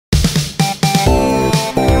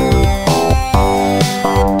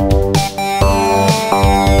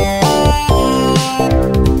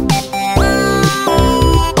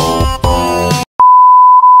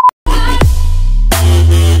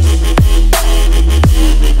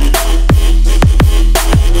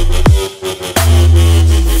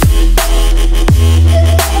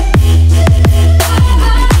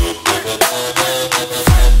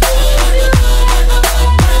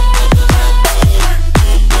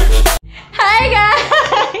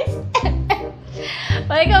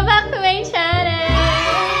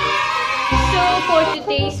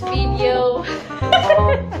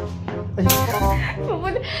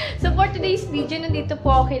today's video, nandito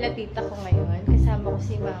po ako kila tita ko ngayon. Kasama ko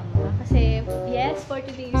si mama. Kasi, yes, for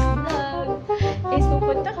today's vlog is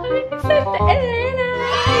pupunta kami sa Santa Elena!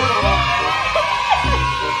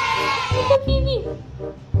 Ito, Phoebe!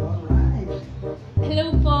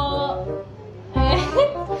 Hello po!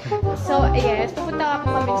 So, yes, pupunta nga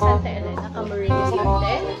po kami sa Santa Elena, Camarines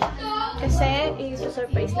Norte. Kasi,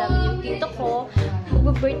 i-surprise namin yung tito ko.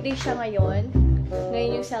 Mag-birthday siya ngayon.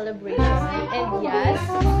 Ngayon yung celebration. And yes.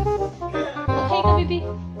 Okay ka, baby.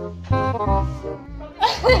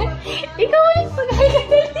 Ikaw ulit pag-hi ka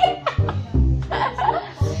dali.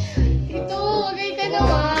 Ito, okay ka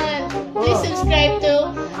naman. Please subscribe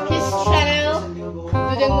to his channel,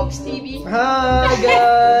 Dudang Moves TV. Hi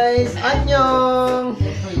guys! Annyeong!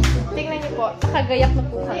 Tingnan niyo po, nakagayak na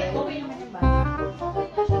po kami.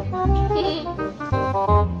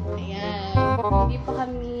 Ayan.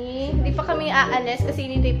 Hindi pa kami aalis kasi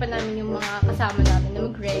inintay pa namin yung mga kasama namin na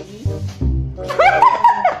mag-ready.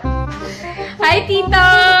 Hi, Tito!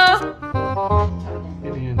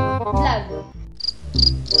 Vlog.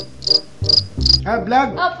 Vlog?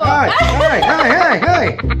 Opo. Hi! Hey!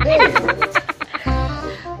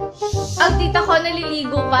 Ang tita ko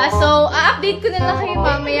naliligo pa, so a-update ko na lang kayo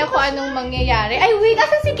mamaya kung anong mangyayari. Ay, wait!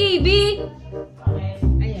 Asan si KB?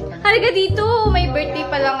 Halika dito! May birthday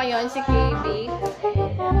pa lang ngayon si KB.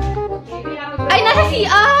 Ay, nasa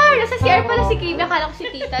CR! Nasa CR pala si KB. Akala ko si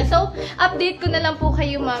tita. So, update ko na lang po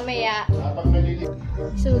kayo mamaya.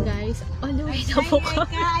 So, guys, on the way na po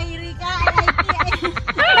kami.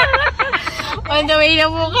 On the way na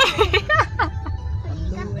po kami.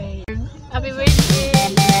 Happy birthday!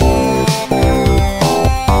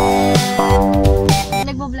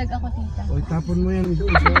 Nagbo-vlog ako, tita. Oy, tapon mo yan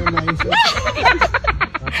doon sa mais.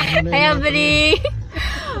 Hi, Abri!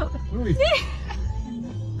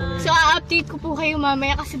 So, a-update ko po kayo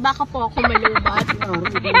mamaya kasi baka po ako malubat.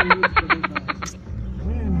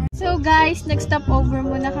 So, guys, nag-stop over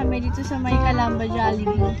muna kami dito sa may Calamba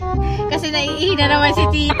Jollibee. Kasi naiihi na naman si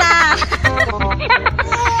tita!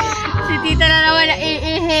 Si tita na naman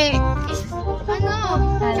naiihi. Ano?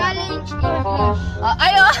 Challenge English.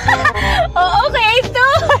 Okay, ito!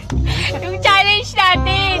 Yung challenge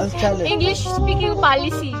natin. English speaking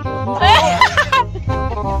policy.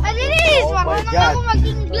 Alilis! Wag na naman ako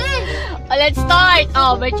mag-English. Let's start.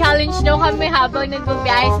 May challenge daw kami habang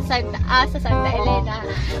nagbibiyahe sa Santa Elena.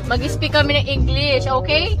 Mag-speak kami ng English,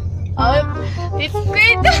 okay? It's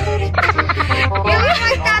great! Yung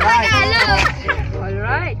magtatagalog!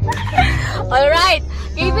 Alright!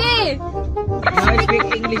 KB! I speak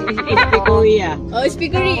English, speak Korea.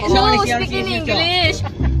 Speak Korea. No, speak in English.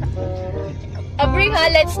 Bring her,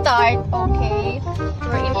 let's start. Okay.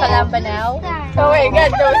 We're in Calamba now. Oh my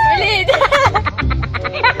God, those really.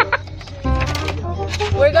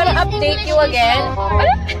 We're gonna update you again.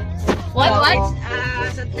 What?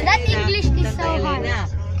 That English is so hard.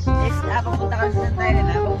 Papunta ka sa Santa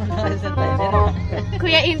Elena.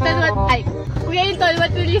 Kuya Inton,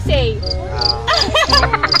 what will you say?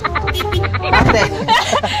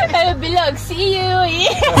 Bilog, see you.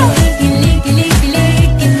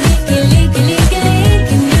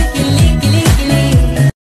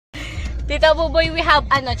 Tita Buboy, we have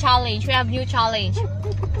challenge. We have new challenge.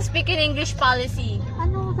 Speak in English policy.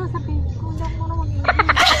 Ano sasabihin ko?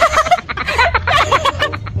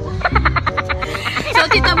 So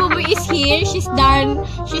Tita Buboy is here. She's done.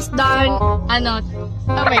 Oh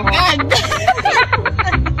my God.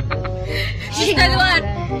 She's done what?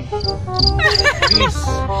 Peace.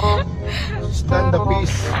 Stand the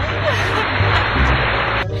peace.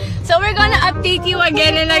 So we're gonna update you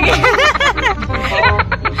again and again.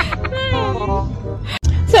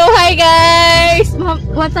 So hi guys!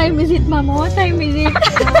 What time is it, Mama? What time is it?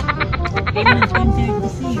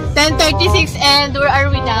 10:36 and where are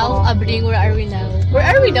we now? Abring, where are we now? Where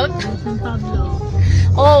are we now? San Pablo.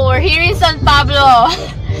 Oh, we're here in San Pablo.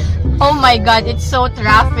 Oh my God, it's so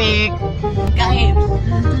traffic. Hi,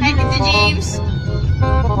 Tito James.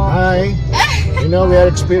 Hi. You know we are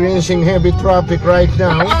experiencing heavy traffic right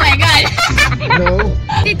now. Oh my God. No.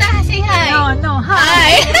 Tita, say hi. No,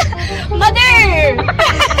 Hi. Mother.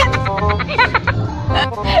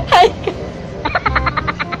 Hi.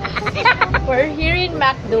 We're here in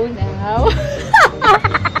McDo now.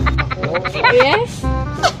 Yes.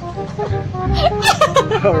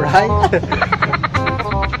 All right.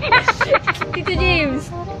 Tito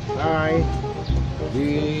James. Hi.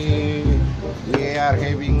 We are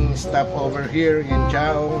having stop over here in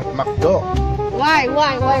Chaong, McDo. Why? We'll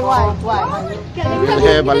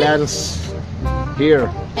have a lunch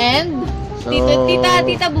here. And So,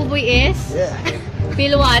 Tita Buboy is? Yeah.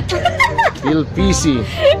 Feel what? Feel peasy.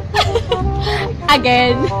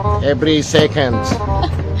 Again. Every second.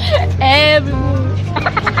 Every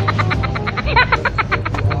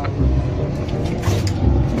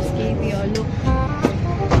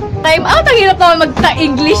time out, ang hirap naman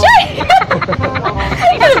magta-English eh.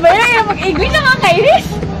 Ano ba yun? Mag-English nakakainis.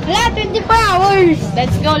 Wala, 24 hours.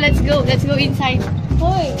 Let's go, let's go. Let's go inside.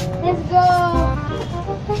 Hoy. Let's go.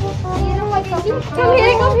 Come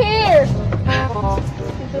here, come here.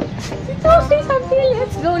 Tito, say something.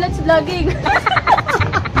 Let's go, let's vlogging.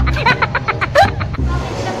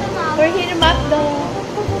 We're here, Macdo.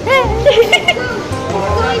 Go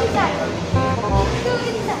inside. Go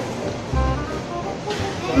inside.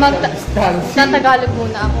 Tatagalog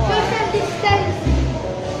muna ako. Social distance.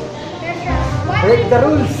 Break the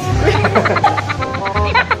rules.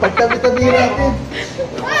 Pagtabi-tabi natin.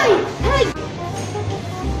 Ay! Ay!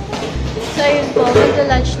 So yun po,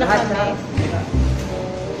 magla-lunch na kami.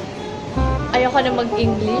 Ayoko na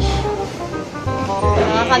mag-English.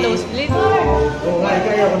 Nakaka-nosebleed. Oo nga,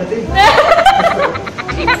 kaya ko natin.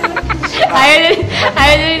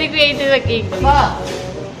 Ayaw na rin ko ito mag-English.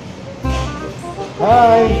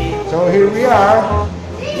 Hi. So here we are.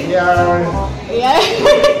 We are... Yeah.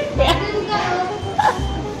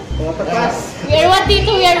 Patakas. We are what,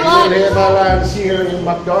 Tito? We are what? We have a lunch here in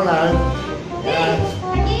McDonald's. Yeah.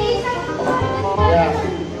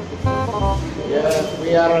 Yes,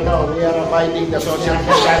 we are abiding the social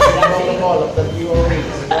distancing protocol of the TITO.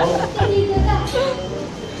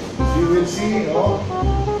 You will see, oh.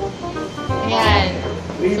 Ayan.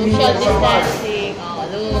 Social distancing. Oh,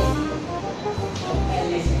 look.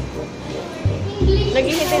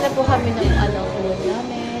 Naghihintay na po kami ng food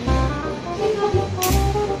namin.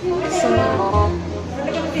 So,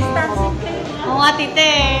 oo nga,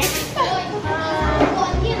 tite.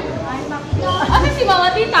 Ano si mama,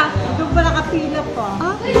 tita? Doon ba nakapila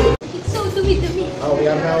pa? It's so dumi-dumi. We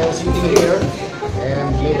are now sitting here,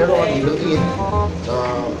 and later on we will eat. So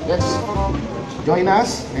let's join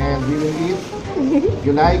us, and we will eat. If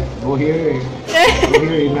you like, go here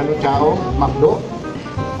in Chao, McDo,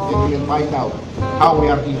 and we will find out how we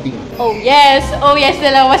are eating. Oh yes na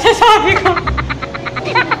lang masasabi ko.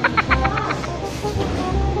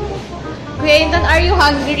 Kuya Inton, are you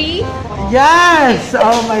hungry? Yes!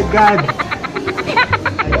 Oh my God!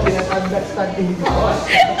 I cannot understand English.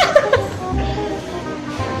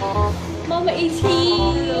 Mama is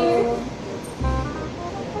here.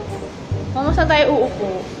 Mama, saan tayo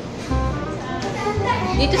uupo?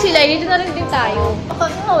 Dito sila, dito na rin din tayo.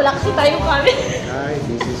 Wala kasi tayo kami. Hi,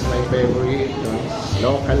 this is my favorite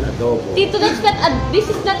local adobo. Tito, this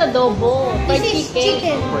is not adobo. Fried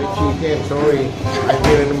chicken. Fried chicken, sorry. I'm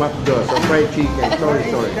here in McDo, so fried chicken. Sorry.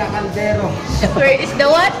 Caldero. Where is the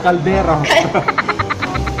what? Caldero.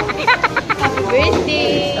 Happy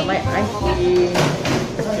birthday. May ice cream.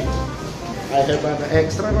 I have an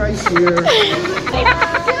extra rice here.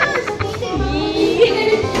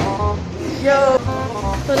 Yo!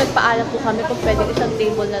 So, nagpaalam po kami kung pwede isang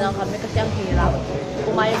table na lang kami kasi ang hirap.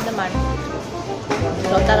 Pumayag naman.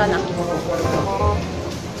 So, tara na.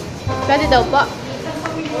 Pwede daw po.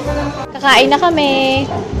 Kakain na kami.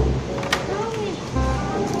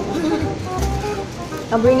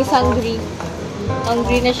 Ang brain is hungry.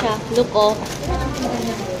 Hungry na siya. Look, oh.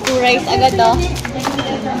 2 rice agad, oh.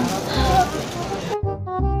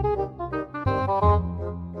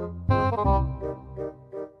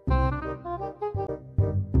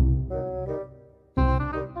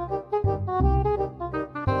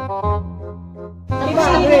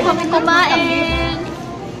 Kami kumain.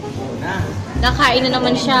 Nakain na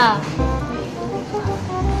naman siya.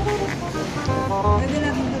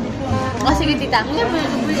 Oh, sige, tita.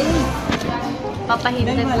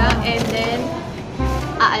 Papahintay lang and then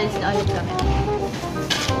aalis na ulit kami.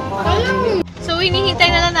 So,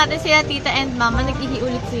 hinihintay na lang natin sila tita and mama. Nag-ihi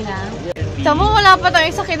ulit sila. Tama, wala pa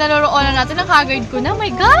tayo sa kinaroroonan natin. Nakagard ko na. Oh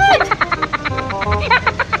my God!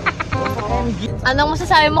 Anong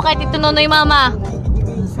masasabi mo kay Tito Nonoy, mama?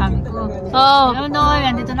 Sabi ko. Oh. Nonoy,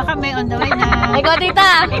 andito na kami. On the way na. Ikaw,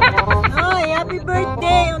 tita. Oy, happy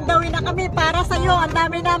birthday. On the way na kami para sa'yo. Ang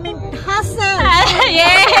dami namin hustle.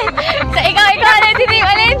 Yeah! So, ikaw, alin, Tito,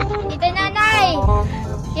 alin? Tita Nanay,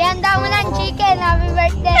 ihanda mo ng chicken. Happy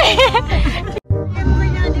birthday.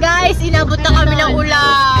 Guys, inabot na kami ng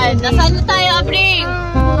ulan. Nasaan na tayo, Abring?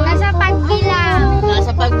 Nasa Pagbilaw. Nasa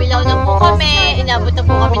Pagbilaw na po kami. Inabot na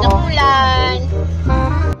po kami ng ulan.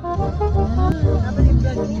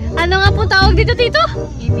 Ano nga po tawag dito, Tito?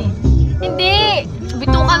 Hindi.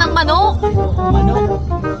 Bituka ng manok.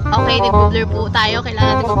 Okay, nag-blur po tayo.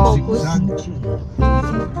 Kailangan natin mag-focus.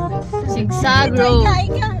 Zigzag road.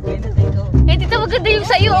 Eh, Tito, maganda yung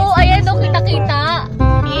sa'yo. Oh, ayan, oh, kita-kita.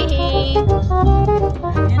 Yay!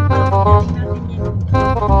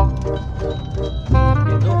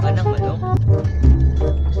 Ito ka ng manok.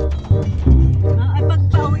 Ay,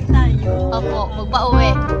 pagpa-uwi tayo. Opo, magpa-uwi.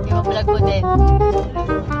 I-vlog ko din.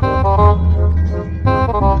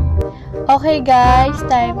 Okay guys,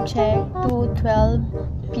 time check. 2:12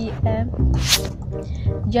 p.m.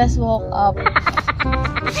 Just woke up.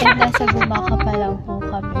 And nasa Gumaka pa lang po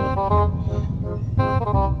kami.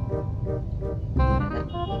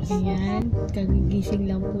 Ayan, kagigising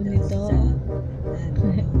lang po nito.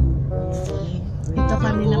 Ito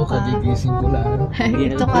kanina Ako, pa. kagigising ko lang.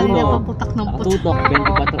 Ito kanina pa putak ng putak. Nakatutok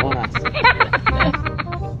 24 oras.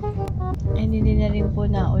 And hindi na rin po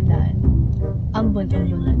naulan.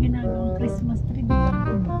 Ambon-ambon na. Ginagawang Christmas tree, di ba?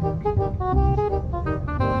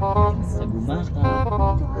 Sa Gumaka.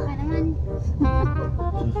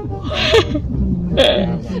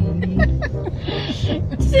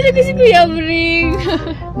 Sino kasi Kuya Bring?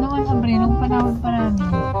 Noon, Abre, nung panahon pa namin,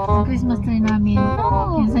 ang Christmas tree namin,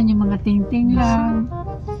 minsan yung mga ting-ting lang,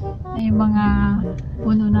 yung mga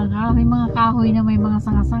puno ng kahoy, mga kahoy na may mga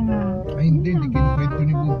sanga-sanga. Ay hindi kinukwento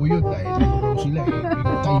ni Bubuyot dahil raw sila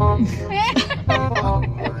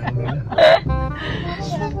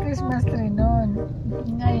Yan ang Christmas tree noon.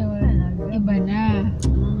 Ngayon, iba na.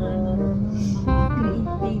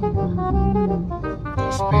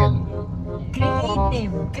 Spell.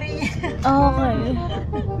 Creative. Okay.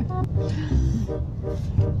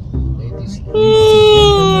 Ladies.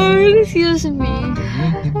 Excuse me.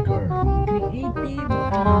 Creative girl.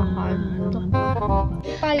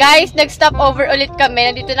 Guys, nag-stop over ulit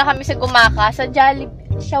kami. Nandito na kami sa Gumaka, sa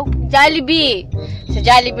Jollibee. Sa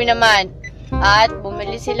Jollibee naman. At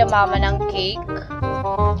bumili sila mama ng cake.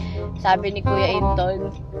 Sabi ni Kuya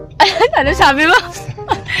Inton. Ano sabi mo?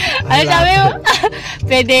 Ano sabi mo?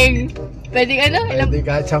 Pwedeng ano? Pwede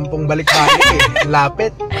kahit 10 balik-balik eh.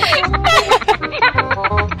 Lapit.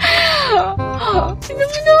 Sino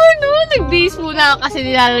mo naman no? Nag-base muna kasi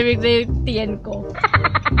nilalamig na yung tiyan ko.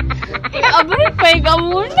 Abri, pahiga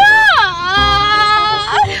muna!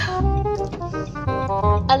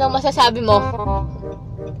 Anong masasabi mo?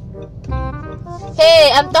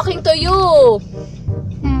 Hey, I'm talking to you!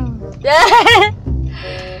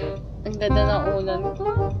 Ang ganda ng ulan ko.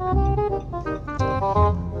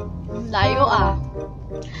 Layo ah.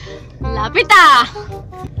 Lapit ah!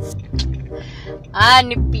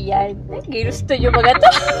 Nipiyan. Ginusto nyo mga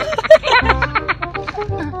to.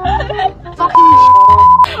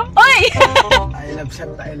 Oy! I love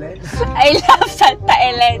Santa Elena. I love Santa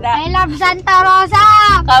Elena. I love Santa Rosa!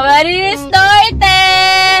 Camarines Norte!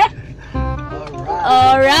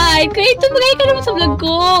 Alright. Kuya Iton, magay ka naman sa vlog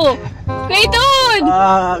ko. Kuya Iton!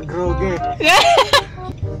 Groge.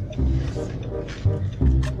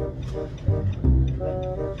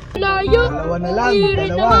 Layo. Dalawa na lang, Hiri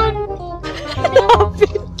dalawa. naman.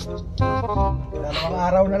 Dalawang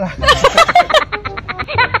araw na lang.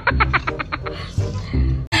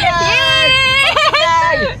 Yay!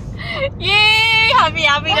 Yay! Happy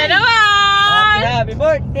na naman! Happy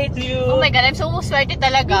birthday to you! Oh my God, I'm so swerte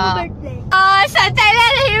talaga. Oh, Santa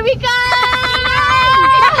Elena, here we go!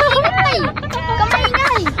 Kamay na!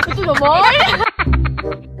 Ito naman!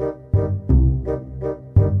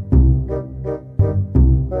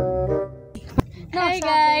 Hi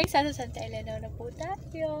guys! Sa Santa Elena na po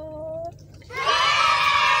tayo.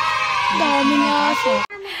 Dami nga ako.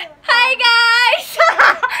 Hi guys!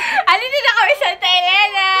 Alito na kami sa Santa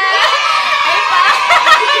Elena! Ay pa!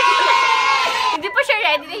 Hindi pa siya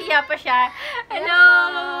ready, nahiya pa siya. Hello!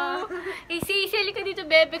 AC, sali ka dito,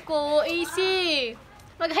 bebe ko. AC!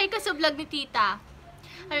 Mag-hi ka sa vlog ni tita.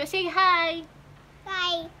 Ano, say hi!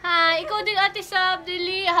 Hi! Hi! Ikaw din, Ate Sab,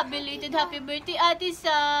 Dili. Belated happy birthday, Ate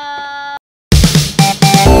Sab!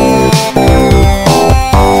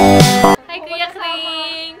 Hi, Kuya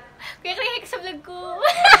Kring! Kuya Kring, hi ka sa vlog ko.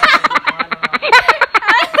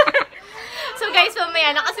 So guys,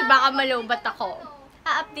 mamaya na kasi baka malobat ako.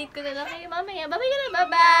 update ko na lang kayo mamaya. Bye-bye ka na.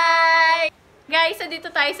 Bye-bye! Guys, so dito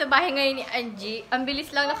tayo sa bahay ngayon ni Angie. Ang bilis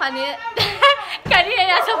lang na kanina. Kanina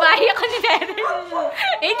nasa bahay ako ni Mary.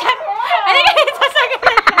 Ethan! Ano ka dito sa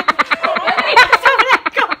gano'n? Ano ka sa vlog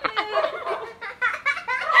ko?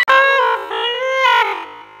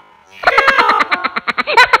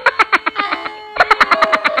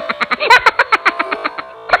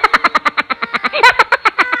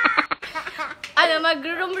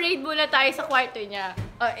 Mag-room raid muna tayo sa kwarto niya.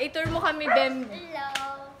 I-tour mo kami, Bem. Hello.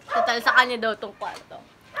 Total, sa kanya daw tong kwarto.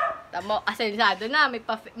 Tamo, asensado na. May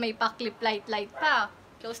pa-clip light pa.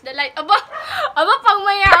 Close the light. Aba, pang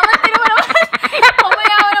mayaman. Tino mo naman. Pang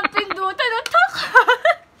mayaman ang pindutan. Tak.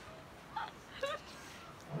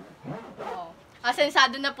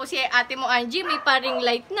 sensado na po si ate mo Angie. May paring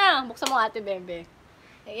light na. Buksan mo ate Bebe.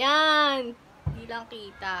 Ayan. Hindi lang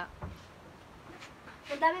kita.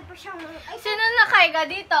 Madami pa siyang... Sino nakaiga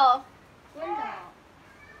dito? Wala.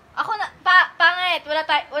 Ako na, pangit. Wala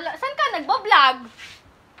tayo, saan ka nagbo-vlog?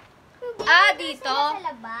 Dito. Sa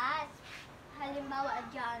labas. Halimbawa,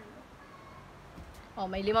 dyan. Oh,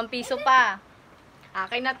 may 5 piso pa.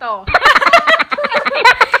 Akin na to.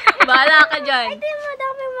 Bahala ka dyan. Ito yung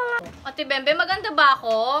madami mga... Ate Bembe, maganda ba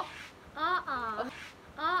ako?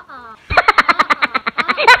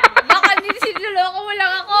 Baka hindi sinuloko mo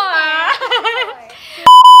lang ako, ha?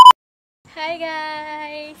 Hi,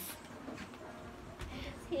 guys!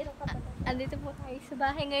 Andito po tayo sa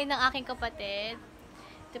bahay ngayon ng aking kapatid.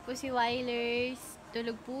 Ito po si Wylers.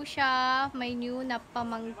 Tulog po siya. May new na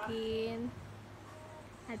pamangkin.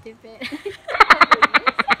 Ate Pe.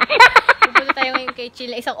 Pupunta tayo ngayon kay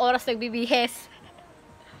Chile. 1 oras nagbibihes.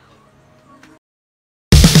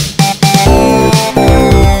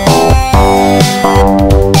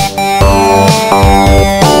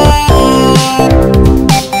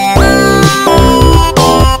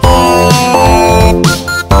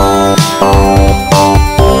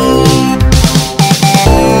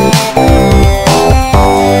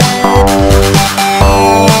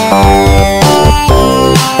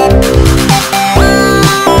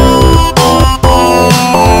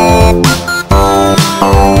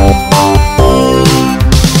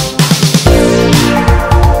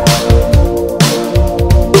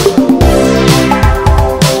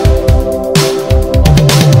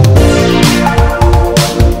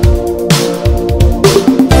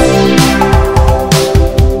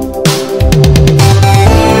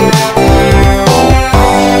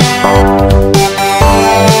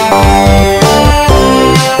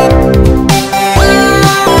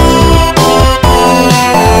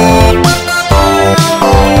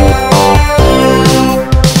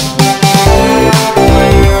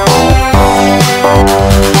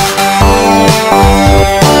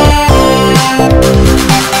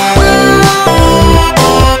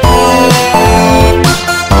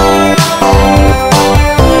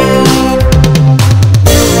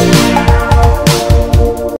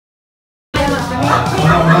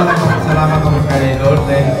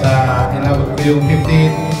 Yung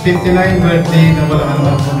 59 birthday na wala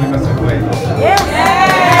namang problema sa buhay. Yes!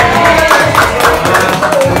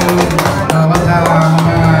 Sa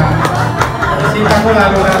mga bisita ko,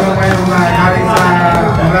 lalo-lalo ngayong galing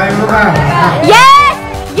sa malayong lugar. Yes!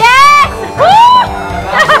 Yes! Woo!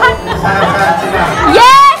 Saan sila?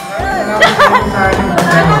 Yes! Sa inyong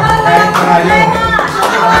problema, kahit malayo.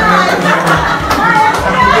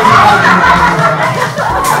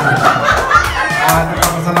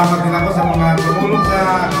 Nagpapasalamat din ako sa mga tumulong sa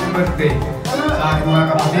aking birthday, sa aking mga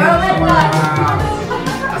kapatid, sa mga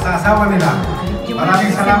asawa nila.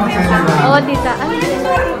 Maraming salamat sa inyo lahat. Oo, tita.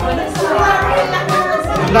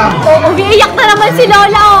 Yun lang. Umiiyak na naman si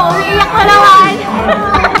Lola, oh. Umiiyak na naman.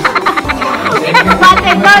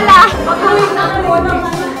 Pati Lola.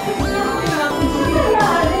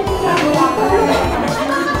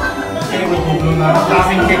 Okay, magbubulo na.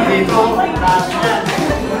 Daming cake dito.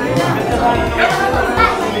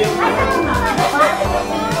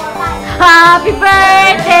 Happy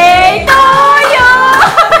birthday to you!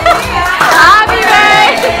 Happy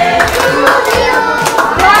birthday to you!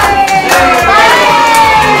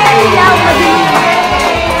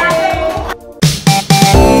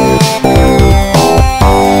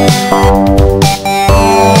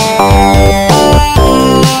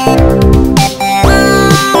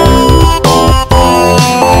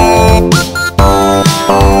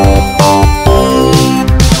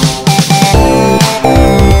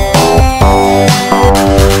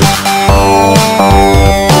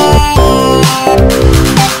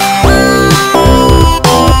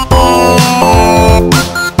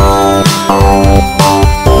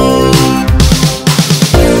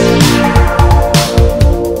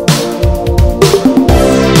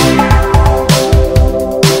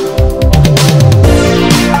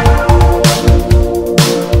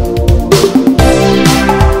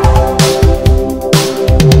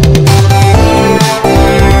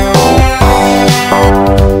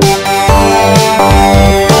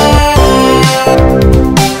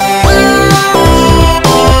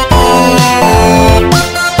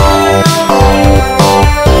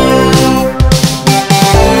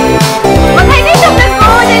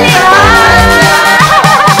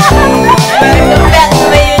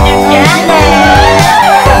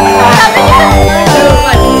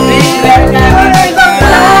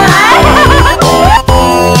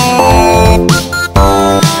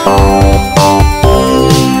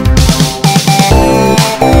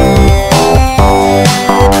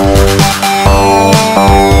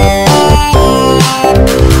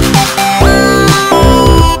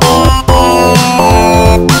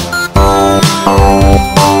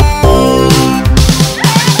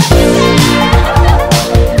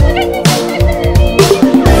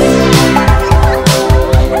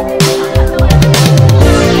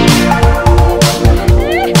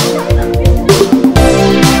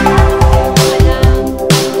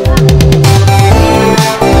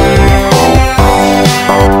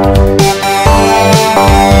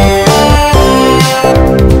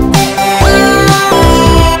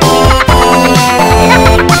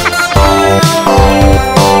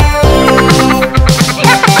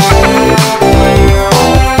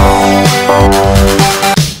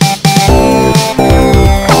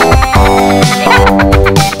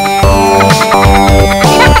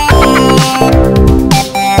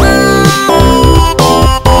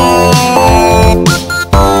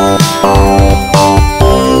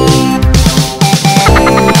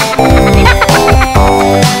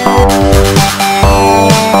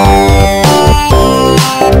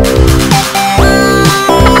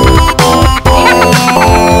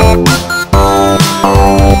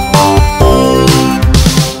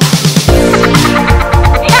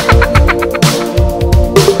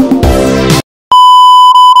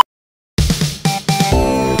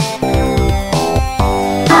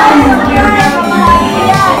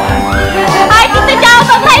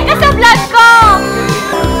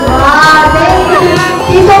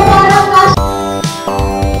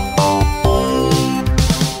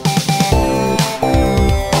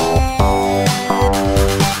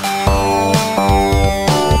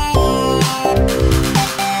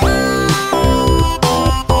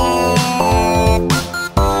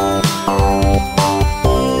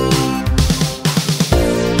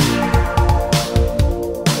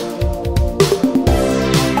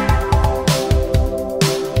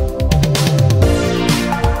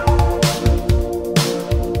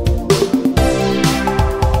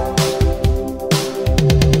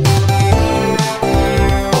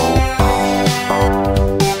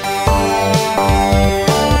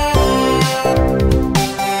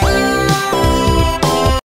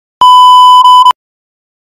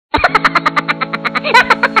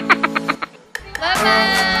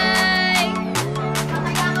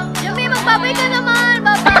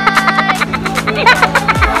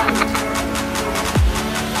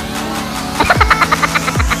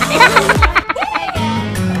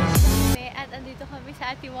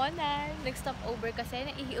 Monan. Nag-stop over kasi,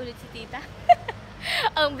 naihi ulit si tita.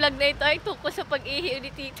 Ang vlog na ito ay tungkol sa pag-ihi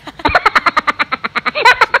ulit tita.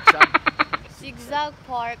 Zigzag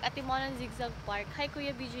Park. Ate Monan Zigzag Park. Hi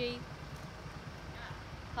Kuya BJ.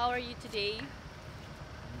 How are you today?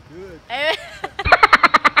 Good.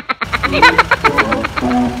 Good.